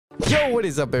Yo, what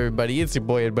is up, everybody? It's your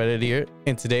boy Eddbedhead here,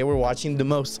 and today we're watching the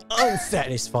most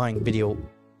unsatisfying video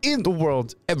in the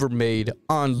world ever made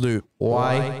on loot.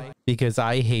 Why? Because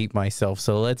I hate myself.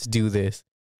 So let's do this.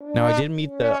 Now, I did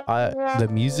mute the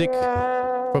music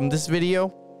from this video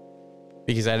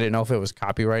because I didn't know if it was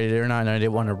copyrighted or not, and I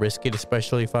didn't want to risk it,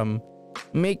 especially if I'm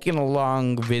making a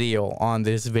long video on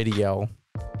this video.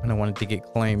 I don't want it to get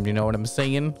claimed. You know what I'm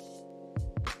saying?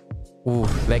 Ooh,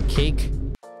 that cake.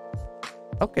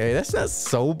 Okay, that's not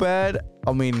so bad.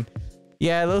 I mean,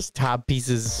 yeah, those top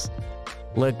pieces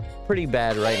look pretty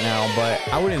bad right now, but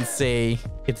I wouldn't say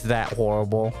it's that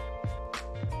horrible.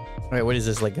 Wait, what is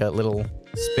this? Like a little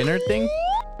spinner thing?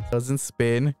 Doesn't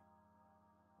spin.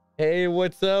 Hey,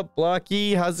 what's up,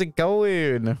 Blocky? How's it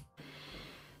going?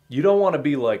 You don't want to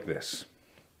be like this.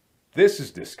 This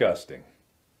is disgusting.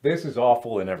 This is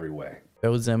awful in every way.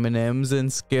 Those M&Ms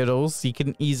and Skittles, you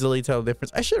can easily tell the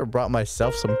difference. I should have brought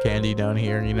myself some candy down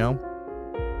here, you know?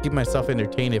 Keep myself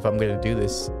entertained if I'm going to do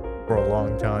this for a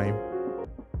long time.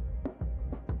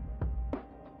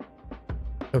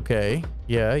 Okay.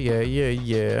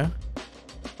 Yeah.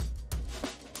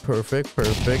 Perfect.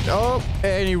 Oh,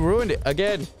 and he ruined it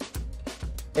again.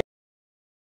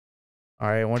 All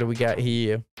right, what do we got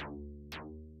here?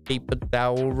 Paper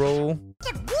towel roll.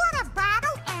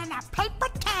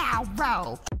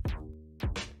 Roll.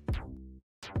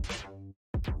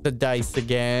 The dice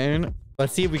again.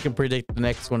 Let's see if we can predict the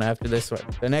next one after this one.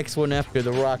 The next one after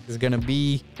the rock is gonna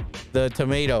be the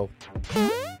tomato.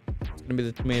 It's gonna be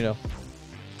the tomato.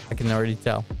 I can already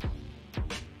tell.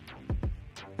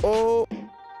 Oh,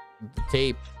 the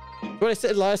tape. What I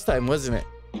said last time, wasn't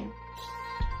it?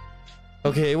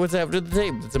 Okay, what's after the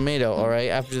tape? The tomato. All right,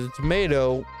 after the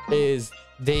tomato is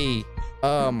the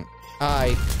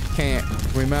I can't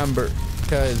remember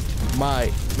because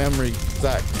my memory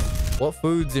sucks. What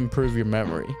foods improve your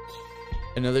memory?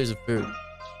 I know there's a food.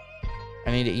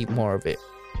 I need to eat more of it.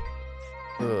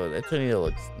 Oh, that tornado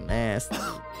looks nasty.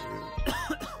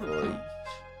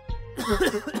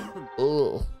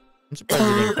 Oh, I'm surprised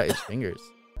he didn't cut his fingers.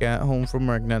 Got home from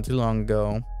work not too long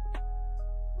ago.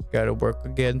 Gotta work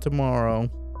again tomorrow.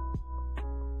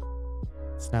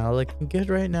 It's not looking good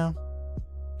right now.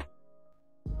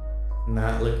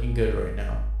 Not looking good right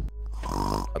now.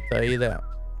 I'll tell you that.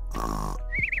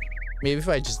 Maybe if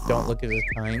I just don't look at the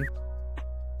time,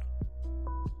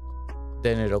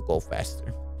 then it'll go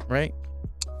faster. Right?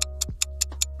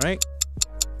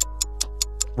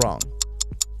 Wrong.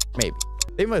 Maybe.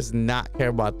 They must not care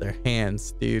about their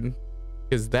hands, dude.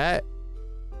 Because that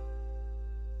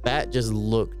just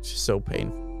looked so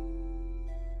painful.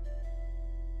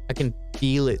 I can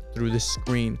feel it through the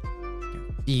screen. I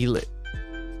can feel it.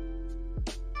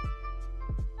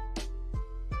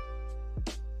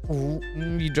 Ooh,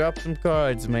 you dropped some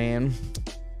cards, man.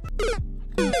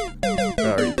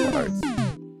 Sorry, cards.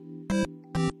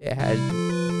 It had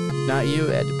not you,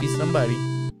 it had to be somebody.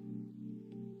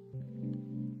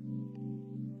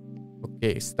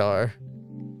 Okay, star.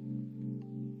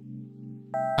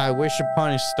 I wish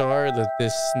upon a star that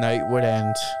this night would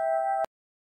end.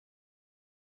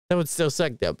 That would still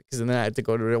suck though, because then I have to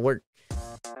go to work.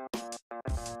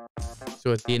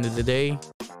 So at the end of the day,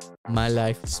 my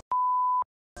life is.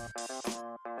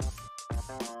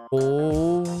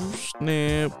 Oh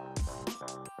snap.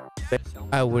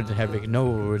 I would have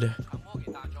ignored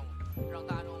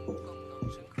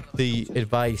the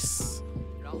advice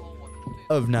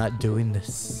of not doing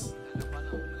this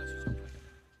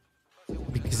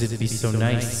because it'd be so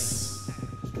nice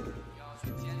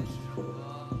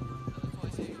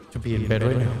to be in bed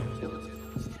right now.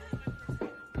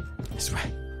 That's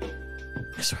right.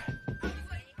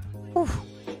 Whew.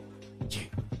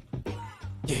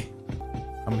 Yeah.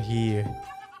 I'm here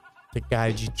to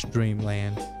guide you to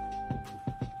dreamland.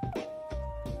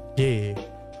 Yeah.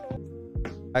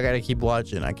 I gotta keep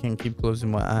watching. I can't keep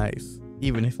closing my eyes,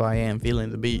 even if I am feeling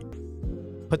the beat.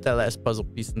 Put that last puzzle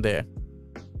piece in there.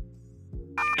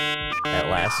 That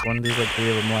last one, there's like 3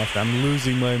 of them left. I'm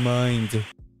losing my mind.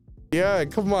 Yeah,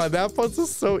 come on. That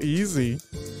puzzle's so easy.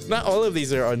 Not all of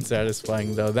these are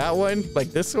unsatisfying, though. That one,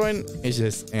 like this one, is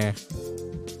just eh.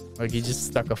 Like you just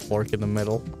stuck a fork in the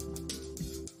middle.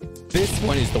 This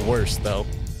one is the worst, though.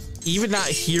 Even not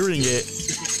hearing it,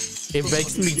 it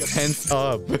makes me tense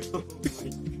up.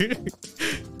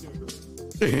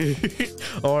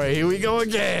 All right, here we go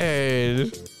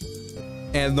again.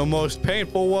 And the most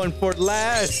painful one for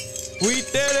last. We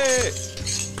did it.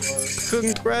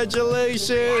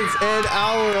 Congratulations. An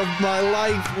hour of my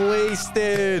life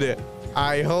wasted.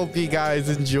 I hope you guys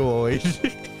enjoyed.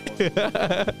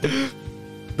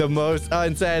 The most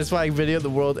unsatisfying video the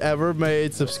world ever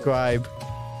made. Subscribe.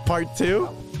 Part 2.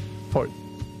 part.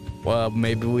 Well,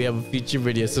 maybe we have a future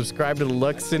video. Subscribe to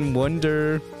Lux and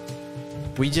Wonder.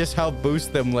 We just helped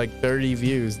boost them like 30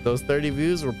 views. Those 30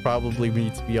 views were probably me,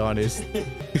 to be honest.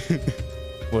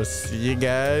 We'll see you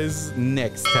guys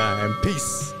next time.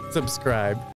 Peace. Subscribe.